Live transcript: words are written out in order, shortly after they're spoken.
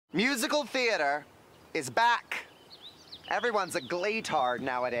Musical theater is back. Everyone's a gleetard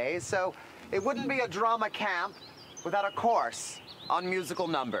nowadays, so it wouldn't be a drama camp without a course on musical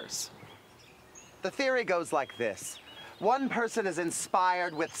numbers. The theory goes like this. One person is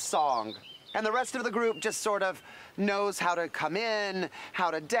inspired with song, and the rest of the group just sort of knows how to come in,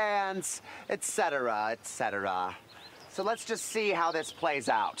 how to dance, etc., etc. So let's just see how this plays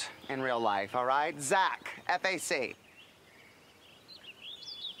out in real life, all right? Zach, FAC.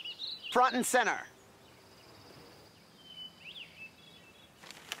 Front and center.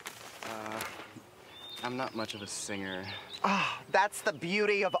 I'm not much of a singer. Ah, that's the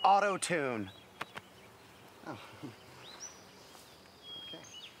beauty of auto-tune. Oh. Okay.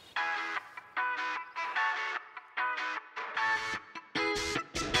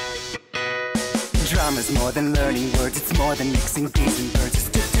 Drama's more than learning words, it's more than mixing bees and birds.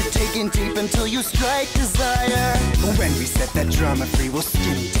 It's digging deep until you strike desire. When we set that drama free, we'll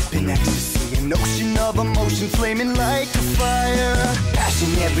skinny dip in ecstasy. An ocean of emotion flaming like a fire.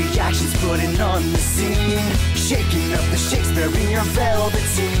 Passionate reactions putting on the scene. Shaking up the Shakespeare in your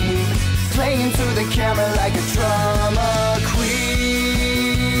velveteen. Playing through the camera like a drama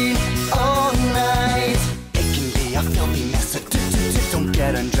queen. All night. It can be a filthy mess, so don't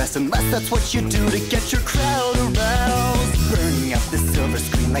get undressed unless that's what you do to get your crowd aroused. Burning up the silver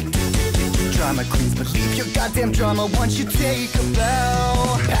screen like drama queens. But leave your goddamn drama once you take a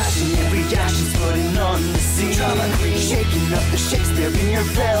bow. Passionate reactions putting on the scene. Drama queen. Shaking up the Shakespeare in your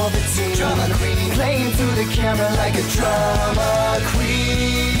velveteen. Drama queen. Playing through the camera like a drama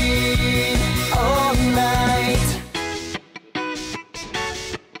queen. All night.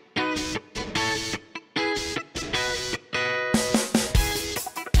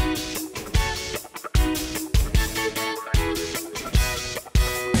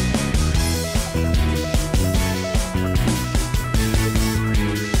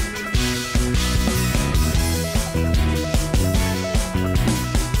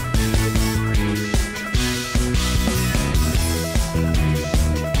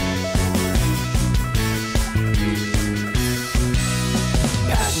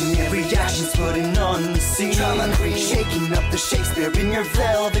 Putting on the scene. Drama queen. Shaking up the Shakespeare in your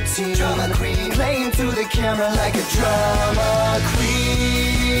velveteen. Drama queen. Playing through the camera like a drama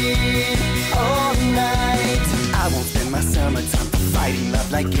queen. All night. I won't spend my summertime fighting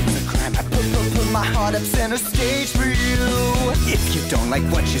love like it's a crime. I put my heart up center stage for you. If you don't like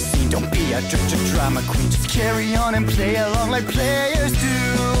what you see, don't be a drama queen. Just carry on and play along like players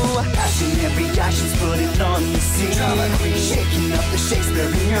do. Passionate reactions putting on the scene. Drama queen. Shaking up the Shakespeare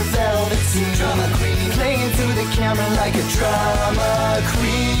in your velveteen. Drama queen. Playing through the camera like a drama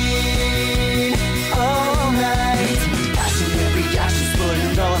queen. All night. Passionate reactions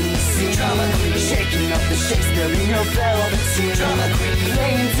putting on the scene. Drama queen. Shaking up the Shakespeare in your velveteen. Drama queen.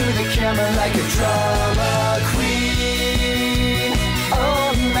 Playing through the camera like a drama queen.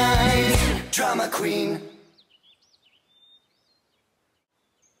 All night. Drama queen.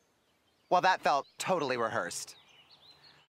 Well, that felt totally rehearsed.